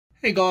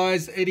Hey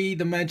guys, Eddie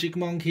the Magic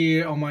Monk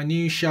here on my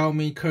new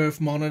Xiaomi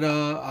Curved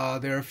monitor.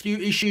 There are a few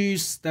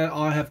issues that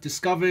I have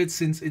discovered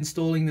since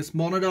installing this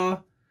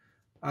monitor.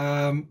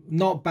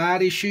 Not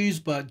bad issues,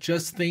 but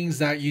just things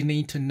that you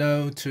need to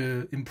know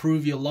to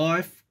improve your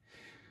life.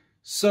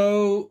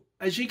 So,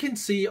 as you can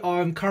see,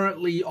 I'm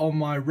currently on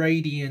my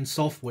Radeon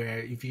software.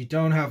 If you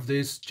don't have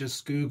this,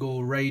 just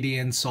Google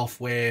Radeon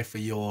software for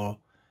your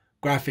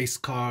graphics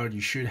card.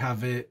 You should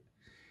have it.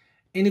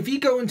 And if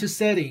you go into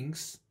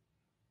settings,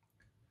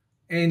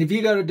 and if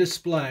you go to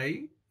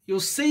display,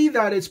 you'll see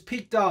that it's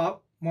picked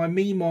up my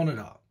Mi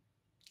monitor.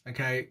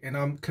 Okay, and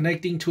I'm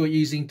connecting to it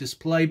using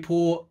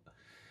DisplayPort.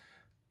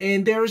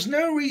 And there is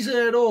no reason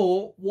at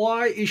all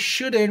why it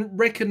shouldn't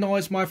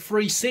recognize my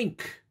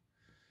FreeSync.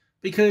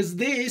 Because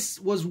this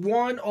was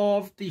one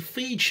of the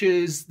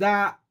features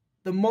that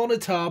the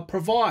monitor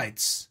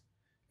provides.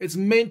 It's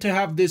meant to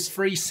have this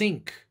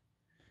FreeSync.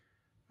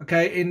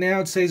 Okay, and now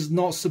it says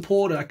not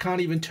supported. I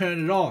can't even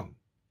turn it on.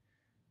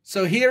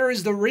 So here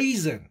is the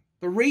reason.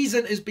 The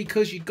reason is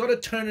because you've got to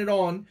turn it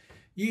on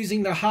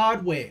using the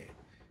hardware.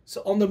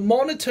 So on the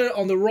monitor,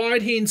 on the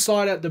right hand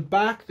side at the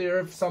back, there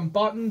are some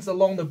buttons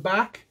along the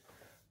back.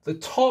 The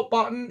top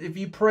button, if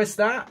you press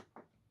that,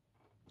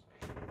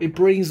 it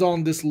brings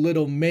on this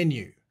little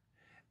menu.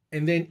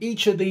 And then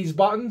each of these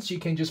buttons, you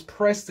can just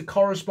press the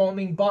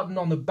corresponding button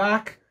on the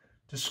back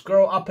to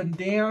scroll up and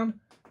down.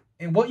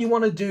 And what you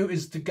want to do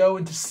is to go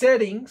into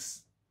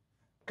settings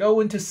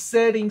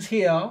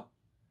here,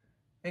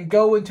 and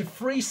go into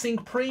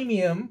Freesync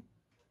Premium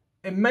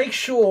and make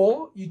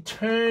sure you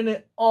turn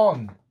it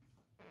on.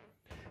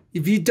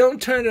 If you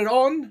don't turn it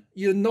on,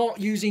 you're not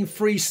using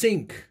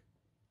FreeSync.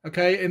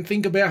 Okay, and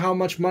think about how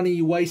much money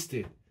you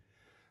wasted.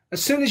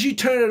 As soon as you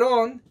turn it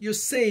on, you'll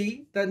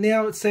see that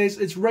now it says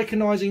it's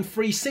recognizing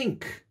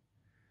FreeSync.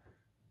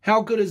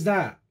 How good is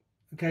that?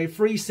 Okay,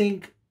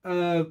 FreeSync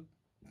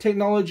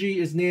technology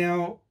is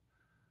now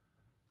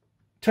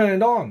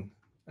turned on.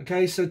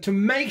 Okay, so to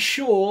make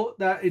sure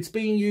that it's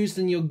being used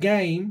in your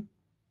game,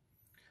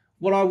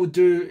 what I would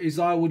do is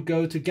I would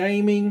go to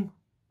gaming,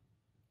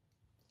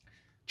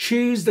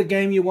 choose the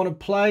game you want to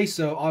play.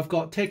 So I've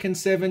got Tekken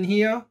 7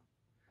 here,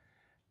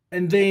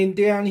 and then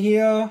down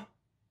here,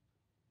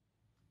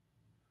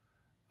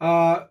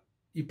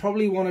 you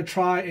probably want to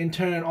try and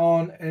turn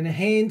on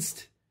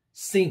enhanced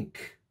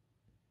sync.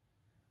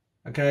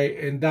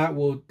 Okay, and that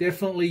will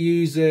definitely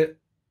use it.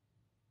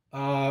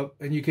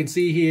 And you can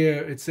see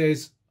here it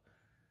says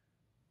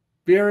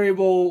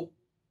variable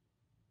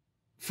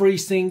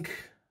FreeSync.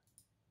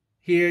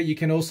 Here you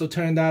can also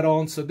turn that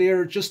on. So there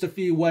are just a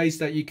few ways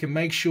that you can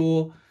make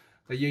sure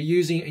that you're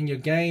using it in your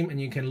game,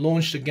 and you can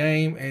launch the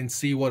game and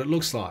see what it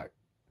looks like.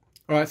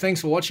 All right,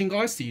 thanks for watching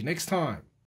guys. See you next time.